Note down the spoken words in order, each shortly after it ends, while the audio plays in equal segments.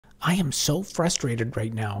I am so frustrated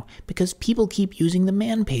right now because people keep using the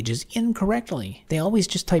man pages incorrectly. They always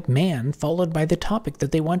just type man followed by the topic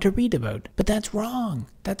that they want to read about. But that's wrong.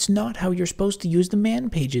 That's not how you're supposed to use the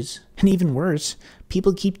man pages. And even worse,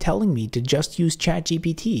 people keep telling me to just use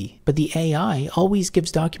ChatGPT, but the AI always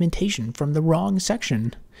gives documentation from the wrong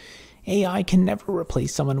section. AI can never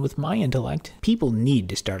replace someone with my intellect. People need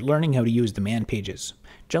to start learning how to use the man pages,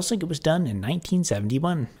 just like it was done in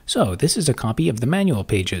 1971. So this is a copy of the manual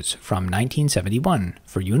pages from 1971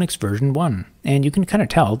 for Unix version 1. And you can kind of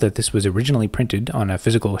tell that this was originally printed on a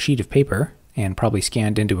physical sheet of paper and probably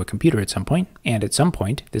scanned into a computer at some point. And at some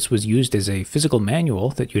point, this was used as a physical manual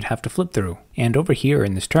that you'd have to flip through. And over here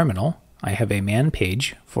in this terminal, I have a man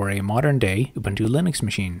page for a modern-day Ubuntu Linux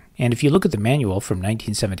machine. And if you look at the manual from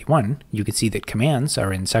 1971, you can see that commands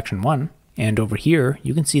are in section 1, and over here,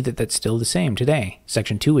 you can see that that's still the same today.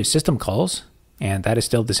 Section 2 is system calls, and that is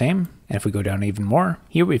still the same. And if we go down even more,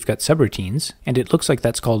 here we've got subroutines, and it looks like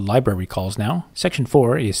that's called library calls now. Section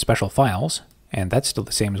 4 is special files, and that's still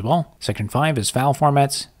the same as well. Section 5 is file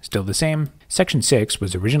formats, still the same. Section 6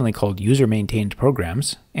 was originally called user-maintained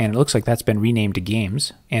programs, and it looks like that's been renamed to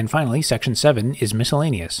games. And finally, Section 7 is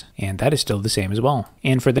miscellaneous, and that is still the same as well.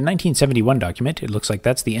 And for the 1971 document, it looks like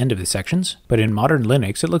that's the end of the sections, but in modern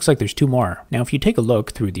Linux, it looks like there's 2 more. Now, if you take a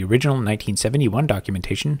look through the original 1971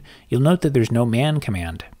 documentation, you'll note that there's no man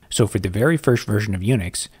command. So for the very first version of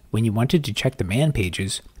Unix, when you wanted to check the man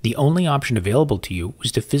pages, the only option available to you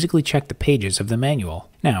was to physically check the pages of the manual.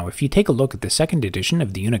 Now, if you take a look at the second edition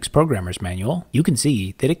of the Unix Programmer's Manual, you can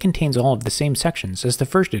see that it contains all of the same sections as the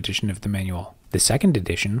first edition of the manual. The second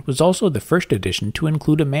edition was also the first edition to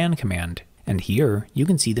include a man command, and here you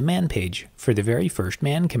can see the man page for the very first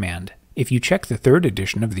man command. If you check the third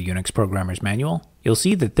edition of the Unix Programmer's Manual, you'll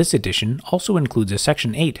see that this edition also includes a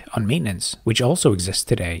Section 8 on maintenance, which also exists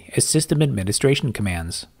today as system administration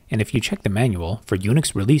commands. And if you check the manual for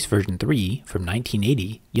Unix Release version 3 from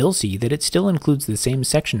 1980, you'll see that it still includes the same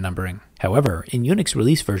section numbering. However, in Unix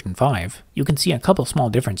Release version 5, you can see a couple small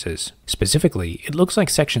differences. Specifically, it looks like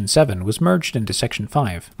Section 7 was merged into Section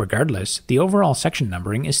 5. Regardless, the overall section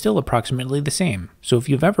numbering is still approximately the same. So if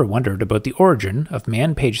you've ever wondered about the origin of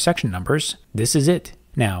man page section numbers, this is it.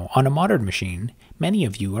 Now, on a modern machine, many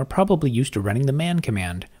of you are probably used to running the man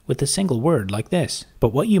command with a single word like this.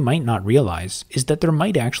 But what you might not realize is that there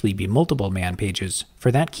might actually be multiple man pages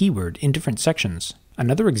for that keyword in different sections.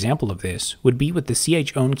 Another example of this would be with the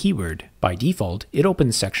chown keyword. By default, it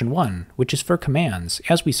opens section 1, which is for commands,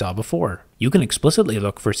 as we saw before. You can explicitly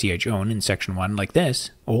look for chown in section 1 like this,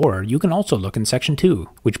 or you can also look in section 2,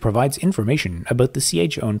 which provides information about the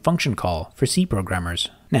chown function call for C programmers.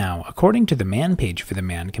 Now, according to the man page for the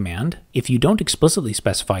man command, if you don't explicitly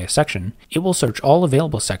specify a section, it will search all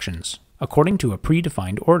available sections according to a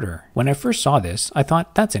predefined order. When I first saw this, I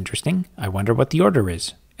thought, that's interesting. I wonder what the order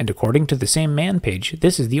is. And according to the same man page,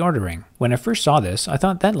 this is the ordering. When I first saw this, I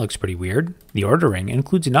thought that looks pretty weird. The ordering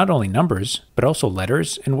includes not only numbers, but also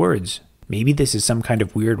letters and words. Maybe this is some kind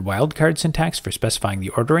of weird wildcard syntax for specifying the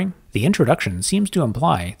ordering? The introduction seems to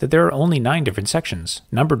imply that there are only 9 different sections,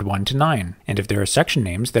 numbered 1 to 9. And if there are section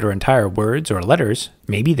names that are entire words or letters,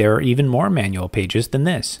 maybe there are even more manual pages than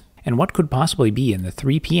this. And what could possibly be in the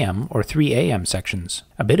 3 p.m. or 3 a.m. sections?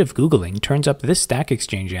 A bit of Googling turns up this Stack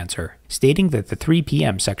Exchange answer, stating that the 3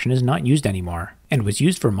 p.m. section is not used anymore, and was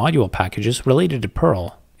used for module packages related to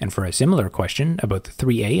Perl. And for a similar question about the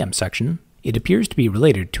 3 a.m. section, it appears to be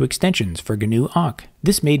related to extensions for GNU Awk.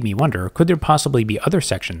 This made me wonder, could there possibly be other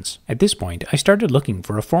sections? At this point, I started looking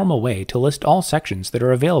for a formal way to list all sections that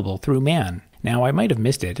are available through man. Now, I might have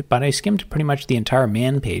missed it, but I skimmed pretty much the entire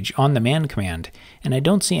man page on the man command, and I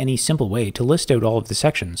don't see any simple way to list out all of the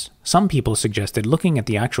sections. Some people suggested looking at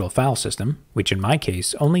the actual file system, which in my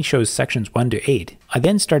case only shows sections 1 to 8. I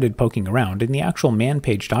then started poking around in the actual man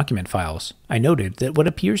page document files. I noted that what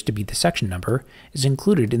appears to be the section number is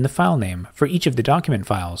included in the file name for each of the document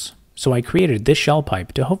files. So I created this shell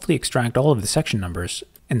pipe to hopefully extract all of the section numbers,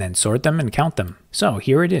 and then sort them and count them. So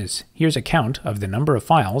here it is. Here's a count of the number of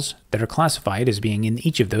files that are classified as being in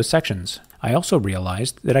each of those sections. I also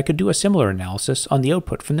realized that I could do a similar analysis on the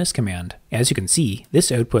output from this command. As you can see,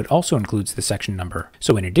 this output also includes the section number.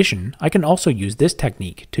 So in addition, I can also use this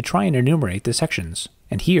technique to try and enumerate the sections.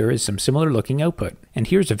 And here is some similar looking output. And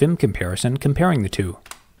here's a Vim comparison comparing the two.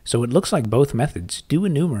 So it looks like both methods do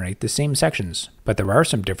enumerate the same sections, but there are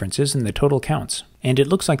some differences in the total counts. And it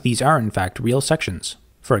looks like these are in fact real sections.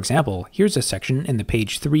 For example, here's a section in the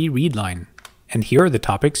page 3 read line, and here are the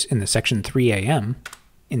topics in the section 3 a.m.,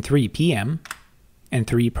 in 3 p.m., and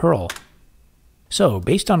 3 Perl. So,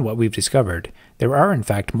 based on what we've discovered, there are in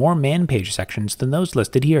fact more man page sections than those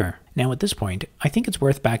listed here. Now at this point, I think it's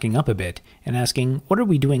worth backing up a bit and asking, what are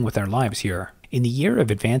we doing with our lives here? In the year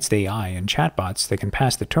of advanced AI and chatbots that can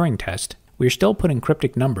pass the Turing test, we're still putting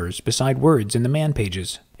cryptic numbers beside words in the man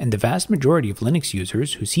pages, and the vast majority of Linux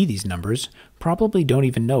users who see these numbers probably don't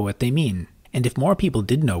even know what they mean. And if more people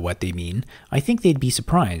did know what they mean, I think they'd be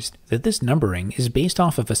surprised that this numbering is based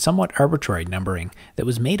off of a somewhat arbitrary numbering that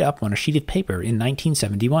was made up on a sheet of paper in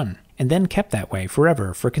 1971, and then kept that way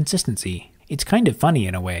forever for consistency. It's kind of funny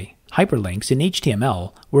in a way. Hyperlinks in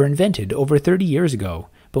HTML were invented over 30 years ago,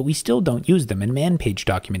 but we still don't use them in man page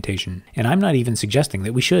documentation, and I'm not even suggesting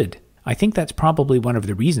that we should. I think that's probably one of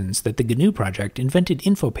the reasons that the GNU project invented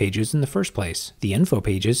info pages in the first place. The info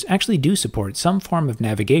pages actually do support some form of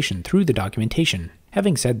navigation through the documentation.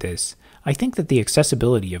 Having said this, I think that the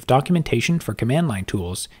accessibility of documentation for command line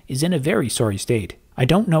tools is in a very sorry state. I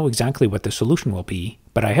don't know exactly what the solution will be,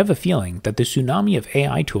 but I have a feeling that the tsunami of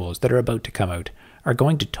AI tools that are about to come out are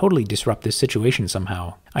going to totally disrupt this situation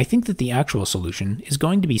somehow. I think that the actual solution is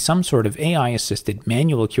going to be some sort of AI-assisted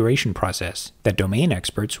manual curation process that domain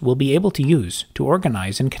experts will be able to use to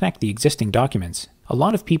organize and connect the existing documents. A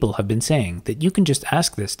lot of people have been saying that you can just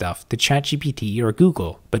ask this stuff to ChatGPT or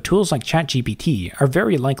Google, but tools like ChatGPT are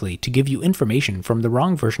very likely to give you information from the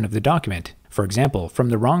wrong version of the document. For example, from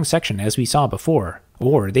the wrong section as we saw before.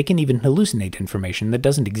 Or they can even hallucinate information that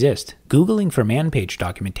doesn't exist. Googling for man page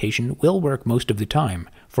documentation will work most of the time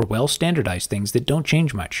for well-standardized things that don't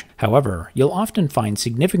change much. However, you'll often find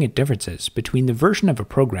significant differences between the version of a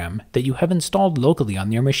program that you have installed locally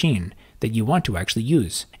on your machine that you want to actually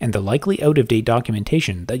use, and the likely out-of-date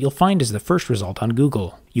documentation that you'll find as the first result on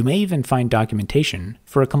Google. You may even find documentation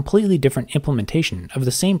for a completely different implementation of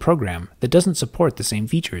the same program that doesn't support the same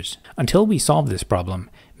features. Until we solve this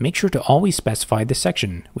problem, make sure to always specify the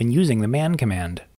section when using the man command.